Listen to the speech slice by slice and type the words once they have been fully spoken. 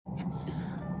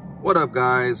What up,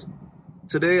 guys?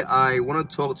 Today I want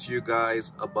to talk to you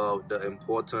guys about the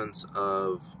importance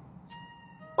of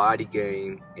body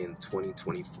game in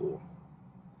 2024.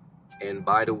 And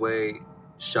by the way,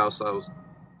 shouts out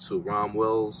to Ron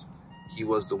Wills. He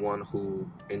was the one who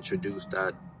introduced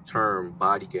that term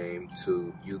body game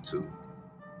to YouTube.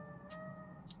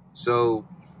 So,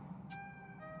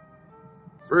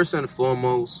 first and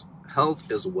foremost,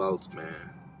 health is wealth, man.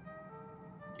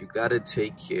 You gotta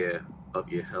take care of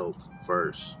your health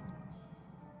first.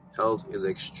 Health is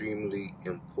extremely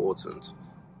important,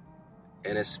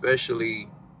 and especially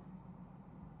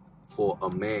for a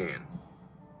man.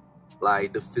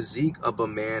 Like, the physique of a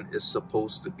man is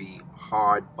supposed to be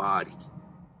hard body.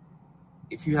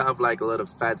 If you have like a lot of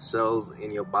fat cells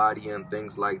in your body and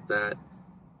things like that,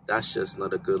 that's just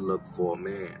not a good look for a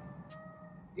man.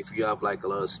 If you have like a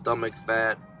lot of stomach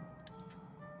fat,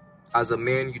 as a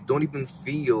man, you don't even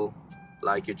feel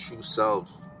like your true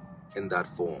self in that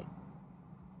form.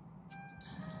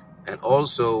 And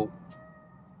also,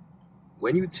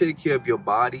 when you take care of your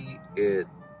body, it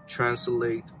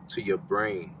translates to your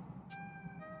brain.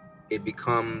 It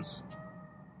becomes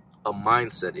a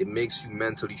mindset. It makes you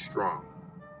mentally strong.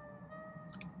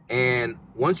 And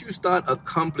once you start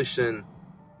accomplishing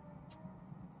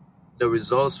the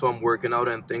results from working out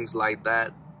and things like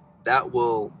that, that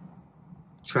will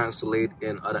translate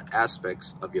in other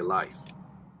aspects of your life.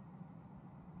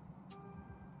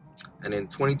 And in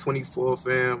 2024,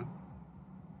 fam,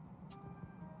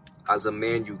 as a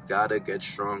man, you gotta get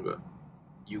stronger.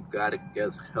 You gotta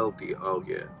get healthier out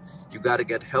here. You gotta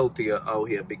get healthier out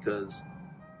here because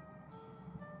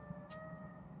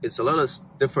it's a lot of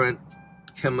different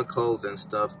chemicals and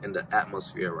stuff in the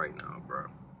atmosphere right now, bro.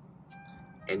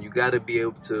 And you gotta be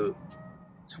able to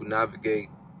navigate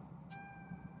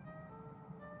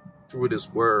through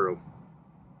this world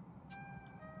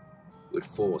with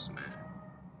force, man.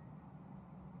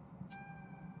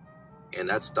 And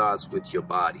that starts with your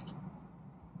body.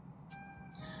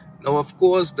 Now, of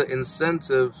course, the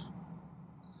incentive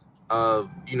of,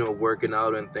 working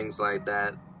out and things like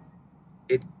that,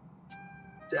 it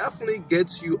definitely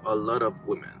gets you a lot of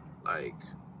women. Like,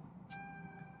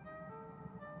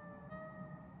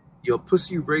 your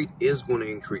pussy rate is going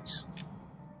to increase.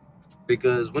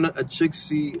 Because when a chick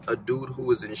see a dude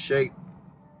who is in shape,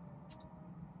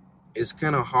 it's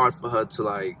kind of hard for her to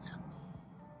like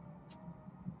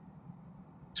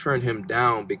turn him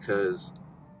down, because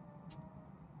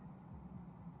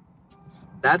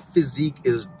that physique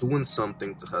is doing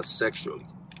something to her sexually.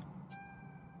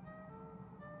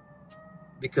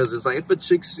 Because it's like, if a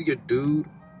chick see a dude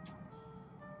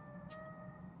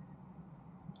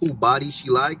whose body she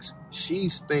likes,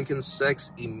 she's thinking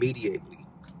sex immediately.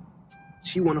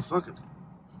 She wanna fuck him.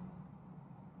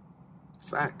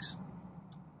 Facts.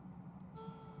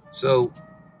 So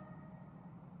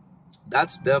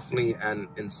that's definitely an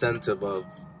incentive of,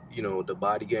 the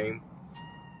body game.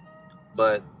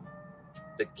 But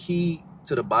the key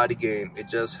to the body game, it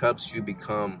just helps you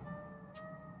become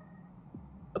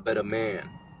a better man.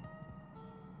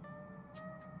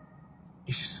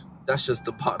 That's just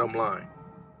the bottom line.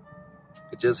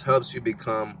 It just helps you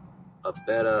become a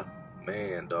better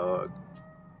man, dog.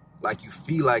 Like, you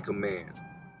feel like a man.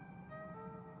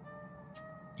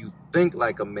 You think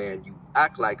like a man. You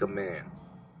act like a man.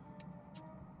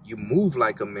 You move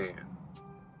like a man.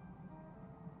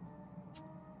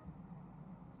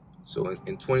 So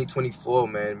in 2024,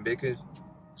 man, make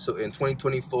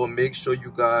sure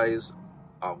you guys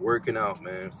are working out,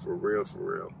 man. For real, for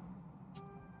real.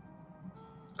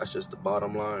 That's just the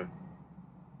bottom line.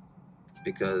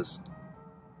 Because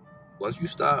once you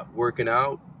start working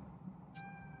out,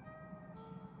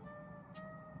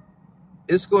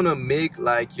 it's gonna make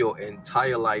like your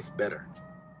entire life better.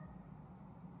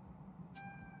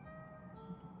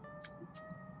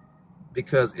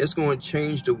 Because it's gonna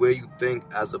change the way you think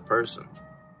as a person.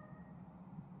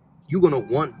 You're gonna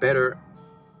want better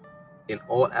in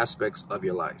all aspects of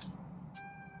your life.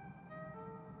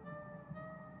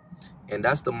 And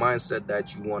that's the mindset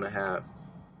that you wanna have.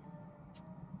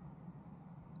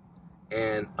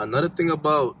 And another thing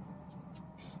about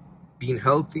being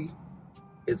healthy,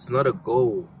 it's not a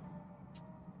goal.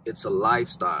 It's a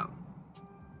lifestyle.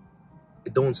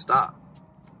 It don't stop.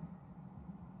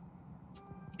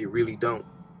 It really don't.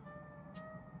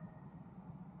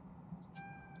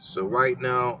 So right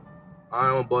now,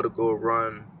 I'm about to go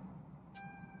run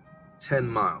 10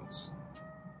 miles.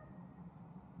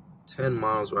 10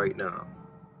 miles right now.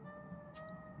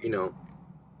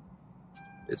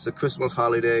 It's the Christmas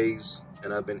holidays,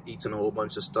 and I've been eating a whole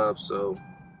bunch of stuff, so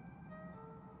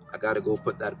I gotta go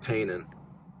put that pain in.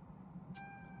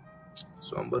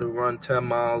 So I'm going to run 10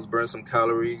 miles, burn some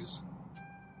calories,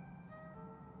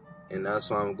 and that's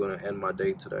how I'm going to end my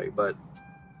day today. But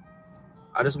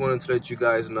I just wanted to let you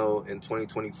guys know, in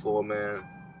 2024, man,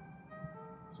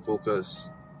 focus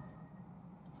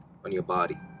on your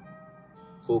body.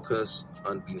 Focus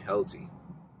on being healthy.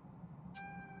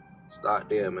 Start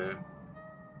there, man.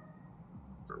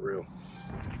 For real.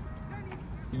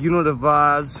 You know the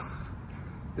vibes.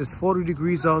 It's 40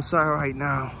 degrees outside right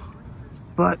now,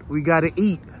 but we gotta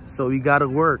eat, so we gotta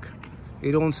work.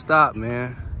 It don't stop,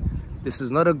 man. This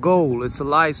is not a goal, it's a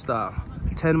lifestyle.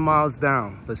 10 miles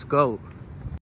down, let's go.